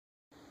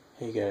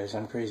Hey guys,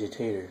 I'm Crazy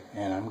Tater,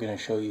 and I'm going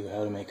to show you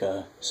how to make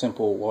a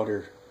simple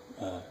water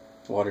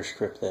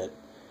script that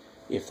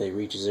if they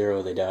reach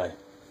 0 they die.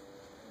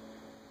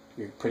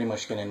 You're pretty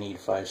much going to need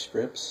 5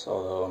 scripts,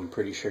 although I'm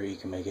pretty sure you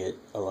can make it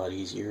a lot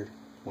easier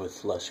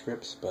with less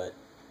scripts, but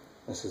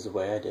this is the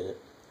way I did it.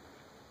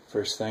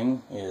 First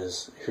thing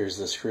is, here's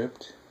the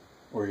script.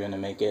 We're going to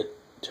make it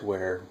to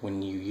where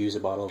when you use a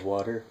bottle of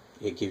water,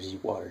 it gives you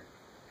water.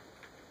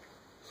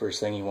 First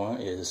thing you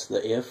want is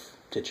the if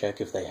to check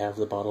if they have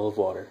the bottle of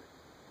water.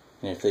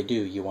 And if they do,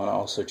 you want to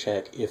also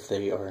check if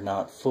they are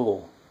not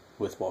full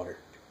with water.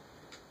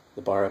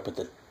 The bar up at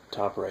the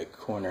top right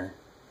corner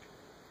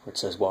where it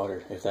says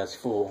water, if that's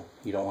full,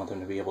 you don't want them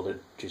to be able to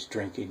just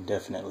drink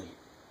indefinitely.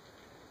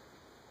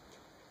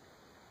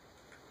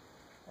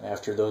 And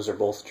after those are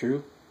both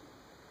true,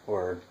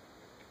 or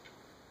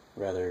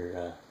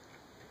rather,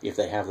 if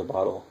they have the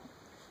bottle,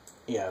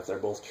 if they're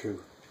both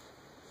true,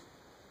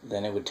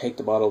 then it would take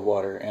the bottle of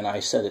water, and I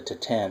set it to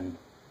 10,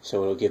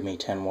 so it'll give me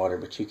 10 water,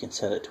 but you can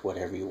set it to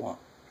whatever you want.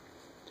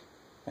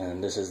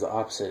 And this is the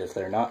opposite. If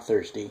they're not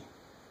thirsty,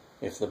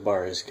 if the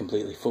bar is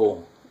completely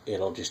full,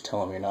 it'll just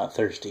tell them you're not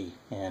thirsty,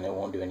 and it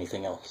won't do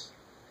anything else.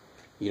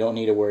 You don't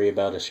need to worry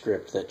about a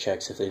script that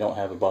checks if they don't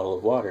have a bottle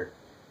of water,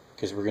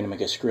 because we're going to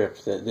make a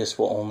script that this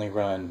will only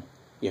run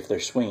if they're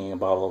swinging a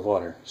bottle of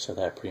water, so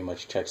that pretty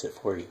much checks it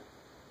for you.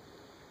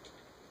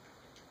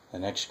 The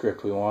next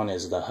script we want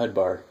is the HUD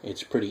bar.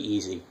 It's pretty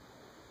easy.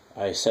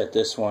 I set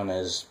this one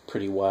as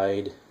pretty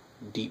wide,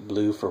 deep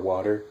blue for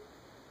water.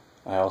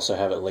 I also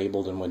have it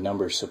labeled and with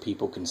numbers so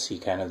people can see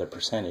kind of the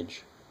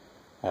percentage.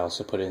 I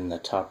also put it in the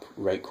top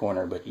right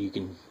corner, but you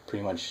can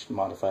pretty much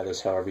modify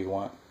this however you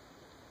want.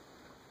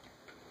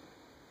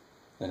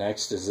 The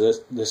next is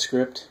this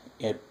script.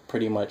 It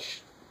pretty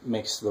much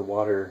makes the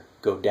water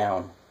go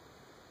down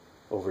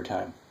over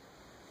time.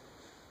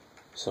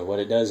 So what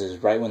it does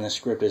is right when the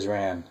script is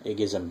ran, it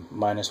gives them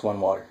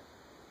 -1 water.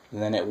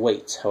 And then it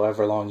waits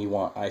however long you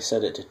want. I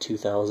set it to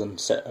 2,000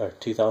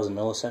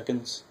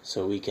 milliseconds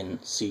so we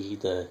can see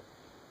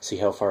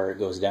how far it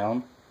goes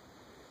down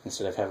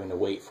instead of having to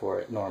wait for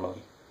it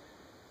normally.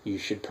 You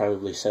should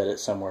probably set it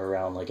somewhere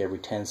around like every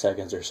 10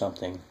 seconds or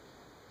something.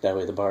 That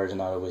way the bar is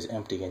not always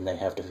empty and they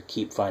have to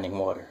keep finding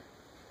water.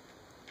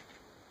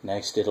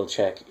 Next, it'll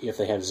check if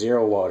they have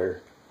 0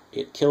 water,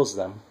 it kills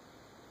them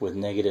with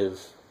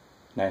negative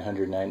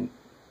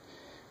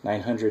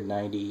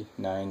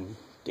 999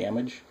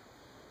 damage.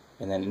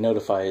 And then it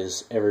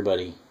notifies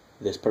everybody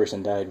this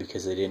person died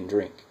because they didn't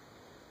drink.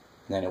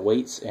 And then it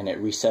waits and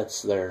it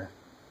resets their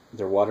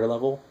water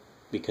level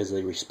because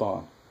they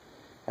respawn.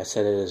 I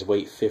set it as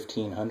wait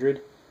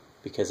 1500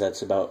 because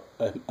that's about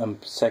a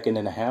second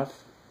and a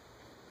half,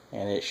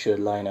 and it should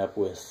line up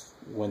with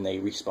when they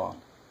respawn.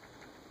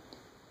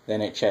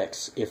 Then it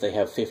checks if they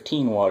have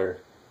 15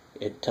 water,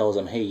 it tells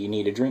them, hey, you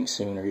need to drink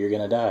soon or you're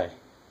gonna die.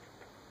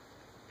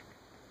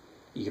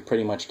 You can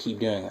pretty much keep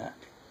doing that.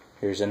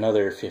 Here's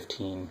another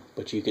 15,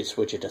 but you could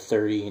switch it to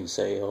 30 and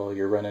say, oh,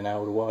 you're running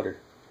out of water.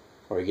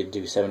 Or you could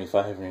do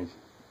 75 and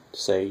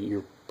say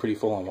you're pretty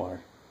full on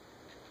water.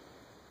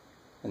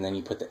 And then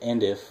you put the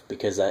end if,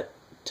 because that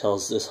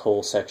tells this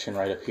whole section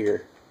right up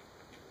here.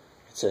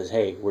 It says,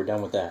 hey, we're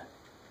done with that.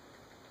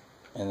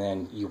 And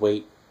then you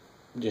wait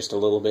just a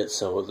little bit,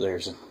 so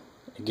it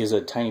gives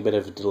a tiny bit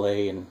of a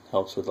delay and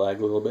helps with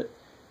lag a little bit.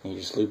 And you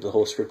just loop the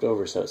whole script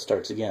over so it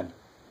starts again.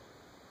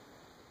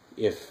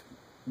 If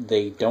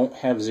they don't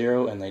have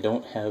 0 and they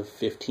don't have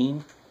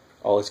 15,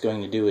 all it's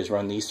going to do is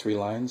run these 3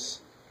 lines,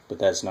 but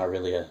that's not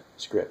really a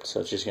script. So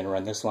it's just going to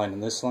run this line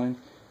and this line,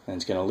 and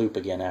it's going to loop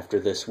again after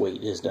this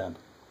wait is done.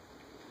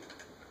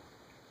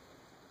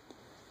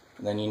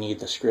 And then you need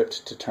the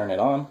script to turn it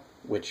on,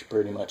 which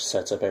pretty much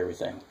sets up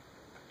everything.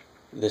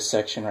 This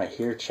section right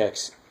here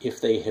checks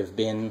if they have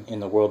been in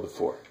the world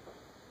before.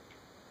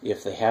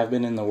 If they have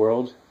been in the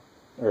world,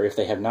 or if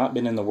they have not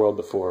been in the world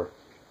before,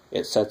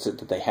 it sets it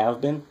that they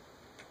have been,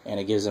 and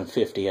it gives them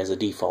 50 as a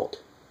default.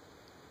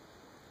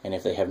 And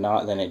if they have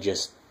not, then it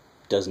just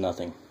does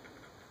nothing.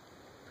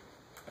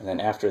 And then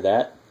after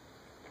that,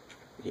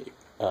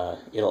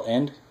 it'll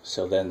end,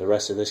 so then the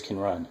rest of this can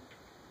run.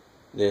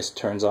 This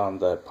turns on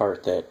the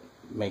part that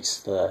makes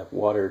the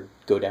water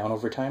go down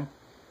over time.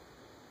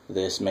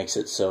 This makes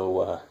it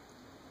so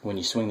when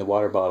you swing the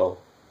water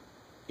bottle,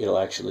 it'll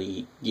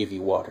actually give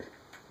you water.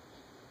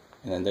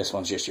 And then this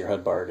one's just your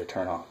HUD bar to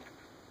turn on.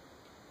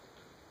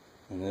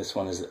 And this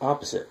one is the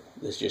opposite.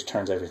 This just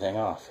turns everything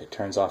off. It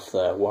turns off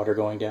the water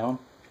going down,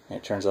 and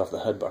it turns off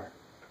the HUD bar.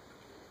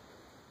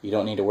 You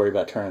don't need to worry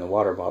about turning the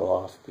water bottle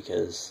off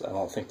because I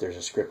don't think there's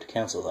a script to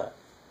cancel that.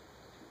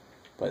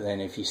 But then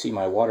if you see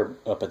my water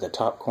up at the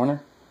top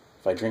corner,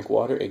 if I drink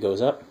water, it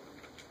goes up.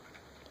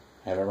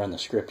 I haven't run the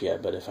script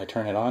yet, but if I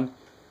turn it on,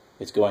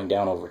 it's going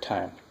down over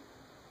time.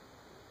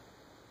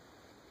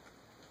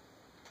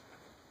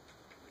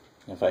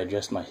 If I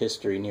adjust my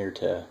history near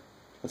to,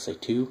 let's say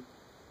 2,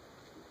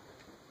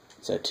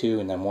 it's at 2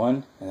 and then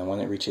 1, and then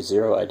when it reaches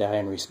 0, I die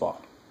and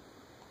respawn.